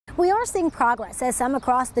We are seeing progress as some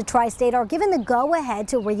across the tri-state are given the go-ahead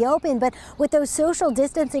to reopen, but with those social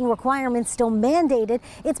distancing requirements still mandated,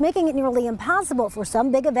 it's making it nearly impossible for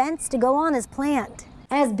some big events to go on as planned.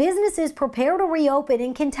 As businesses prepare to reopen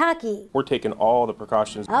in Kentucky, we're taking all the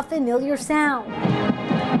precautions. A familiar sound,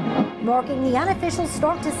 marking the unofficial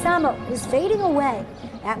start to summer, is fading away,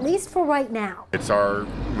 at least for right now. It's our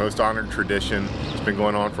most honored tradition. It's been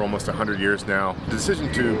going on for almost 100 years now. The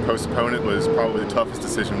decision to postpone it was probably the toughest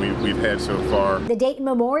decision we've had so far. The Dayton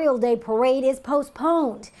Memorial Day Parade is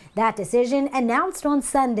postponed. That decision announced on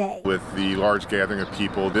Sunday. With the large gathering of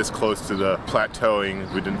people this close to the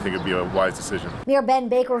plateauing, we didn't think it would be a wise decision. Mayor Ben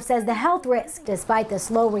Baker says the health risk, despite the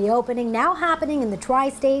slow reopening now happening in the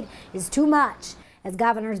tri-state, is too much, as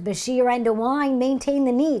Governors Beshear and DeWine maintain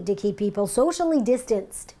the need to keep people socially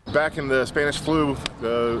distanced. Back in the Spanish flu,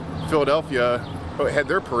 Philadelphia had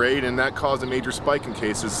their parade, and that caused a major spike in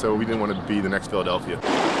cases, so we didn't want to be the next Philadelphia.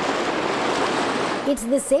 It's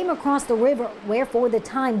the same across the river, where for the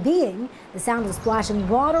time being, the sound of splashing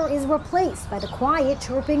water is replaced by the quiet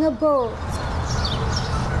chirping of birds.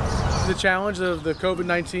 The challenge of the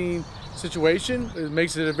COVID-19 situation, it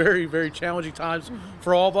makes it a very, very challenging times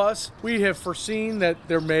for all of us. We have foreseen that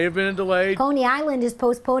there may have been a delay. Coney Island is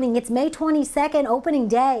postponing its May 22nd opening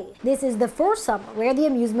day. This is the first summer where the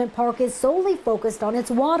amusement park is solely focused on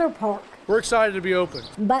its water park. We're excited to be open.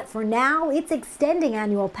 But for now, it's extending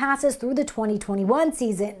annual passes through the 2021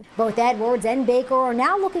 season. Both Edwards and Baker are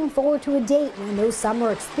now looking forward to a date when those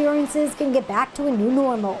summer experiences can get back to a new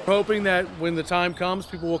normal. We're hoping that when the time comes,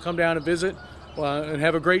 people will come down and visit and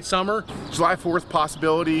have a great summer. July 4th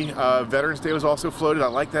possibility. Veterans Day was also floated. I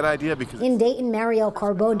like that idea because... In Dayton, Mariel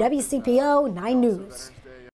Carbone, WCPO 9 News.